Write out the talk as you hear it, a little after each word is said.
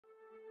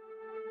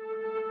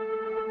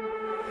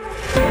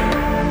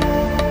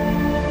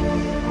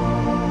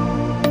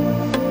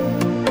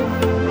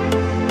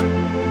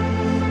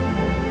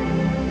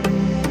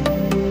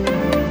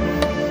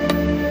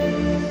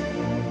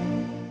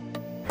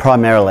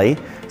Primarily,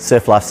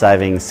 Surf Life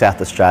Saving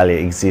South Australia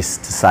exists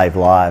to save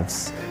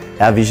lives.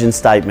 Our vision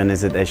statement is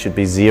that there should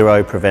be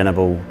zero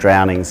preventable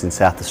drownings in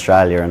South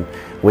Australia, and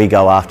we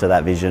go after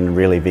that vision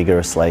really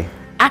vigorously.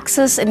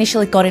 Access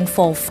initially got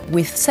involved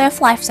with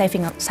Surf Life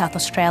Saving South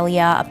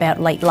Australia about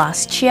late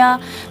last year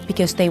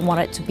because they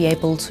wanted to be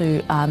able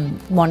to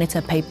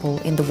monitor people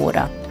in the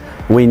water.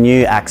 We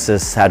knew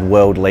Access had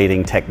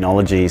world-leading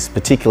technologies,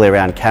 particularly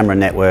around camera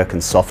network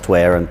and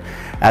software, and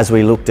as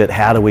we looked at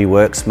how do we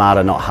work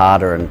smarter, not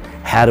harder, and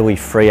how do we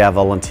free our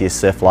volunteer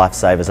surf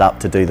lifesavers up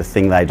to do the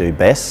thing they do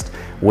best,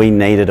 we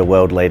needed a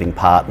world-leading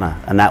partner,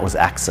 and that was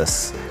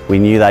Access. We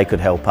knew they could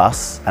help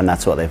us, and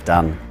that's what they've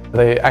done.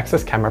 The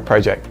Access camera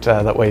project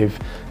that we've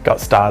got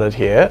started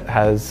here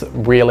has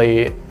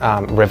really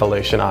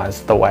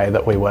revolutionised the way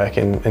that we work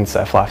in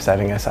Surf Life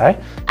Saving SA.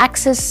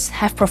 Access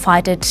have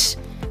provided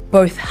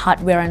both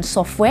hardware and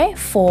software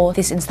for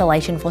this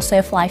installation for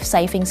Surf Life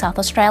Saving South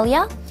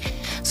Australia.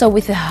 So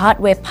with the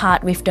hardware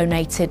part, we've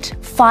donated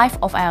 5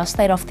 of our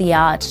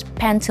state-of-the-art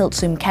pan-tilt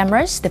zoom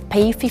cameras, the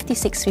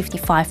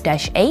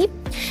P5655-8,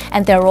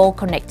 and they're all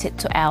connected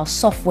to our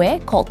software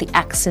called the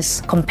Access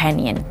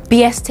Companion.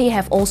 BST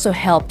have also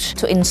helped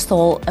to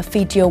install a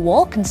video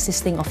wall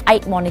consisting of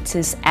 8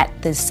 monitors at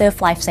the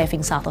Surf Life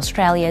Saving South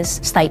Australia's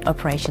State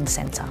Operations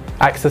Centre.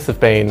 Access have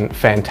been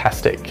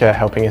fantastic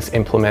helping us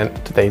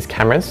implement these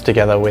cameras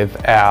together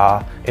with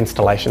our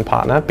installation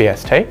partner,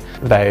 BST.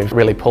 They've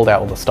really pulled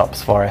out all the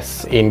stops for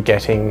us in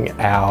getting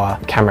our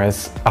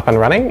cameras up and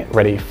running,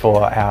 ready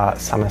for our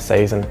summer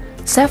season.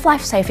 Surf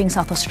Life Saving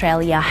South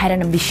Australia had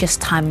an ambitious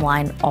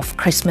timeline of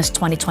Christmas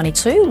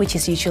 2022, which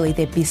is usually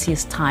their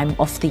busiest time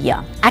of the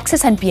year.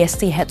 Access and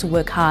BST had to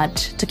work hard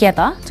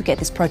together to get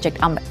this project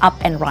up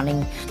and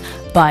running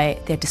by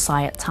their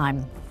desired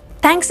time.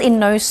 Thanks in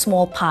no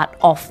small part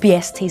of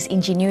BST's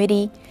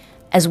ingenuity,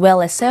 as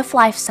well as Surf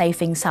Life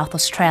Saving South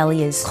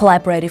Australia's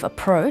collaborative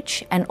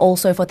approach, and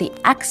also for the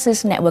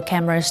Access network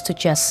cameras to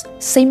just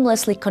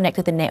seamlessly connect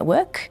to the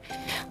network,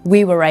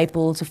 we were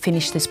able to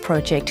finish this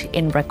project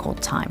in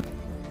record time.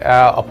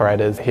 Our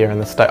operators here in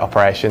the State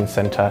Operations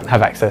Centre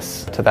have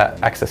access to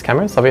that Access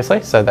cameras,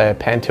 obviously, so they're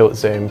pan-tilt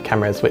zoom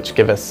cameras which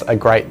give us a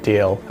great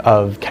deal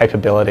of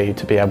capability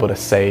to be able to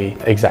see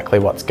exactly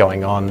what's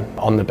going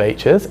on the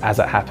beaches as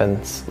it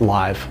happens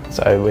live.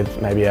 So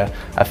with maybe a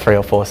 3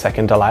 or 4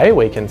 second delay,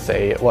 we can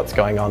see what's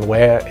going on,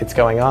 where it's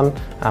going on,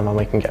 and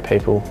we can get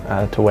people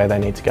to where they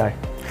need to go.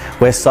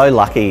 We're so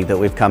lucky that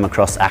we've come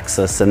across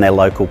Access and their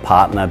local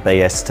partner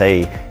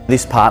BST.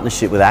 This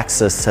partnership with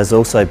Access has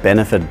also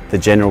benefited the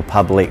general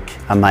public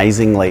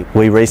amazingly.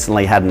 We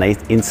recently had an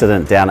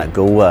incident down at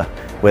Goolwa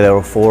where there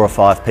were 4 or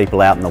 5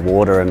 people out in the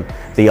water, and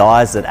the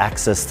eyes that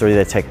Access through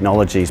their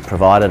technologies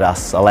provided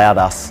us allowed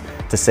us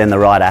to send the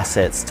right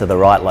assets to the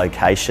right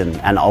location,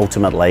 and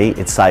ultimately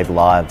it saved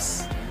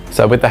lives.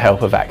 So with the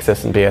help of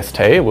Access and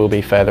BST, we'll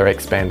be further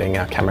expanding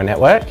our camera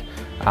network,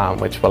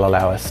 which will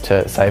allow us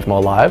to save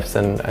more lives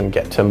and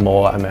get to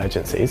more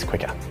emergencies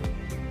quicker.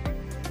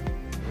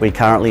 We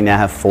currently now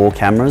have 4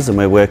 cameras and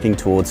we're working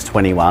towards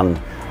 21.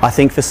 I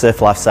think for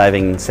Surf Life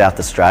Saving South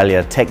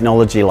Australia,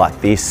 technology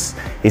like this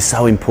is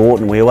so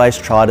important. We always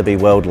try to be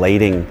world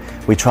leading.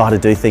 We try to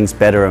do things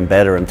better and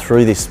better, and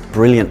through this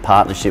brilliant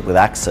partnership with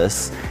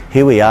Access,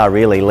 here we are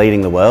really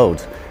leading the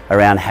world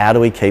around how do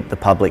we keep the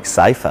public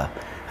safer.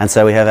 And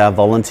so we have our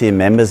volunteer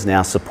members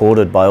now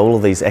supported by all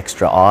of these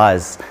extra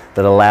eyes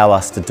that allow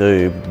us to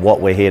do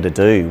what we're here to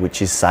do,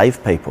 which is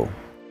save people.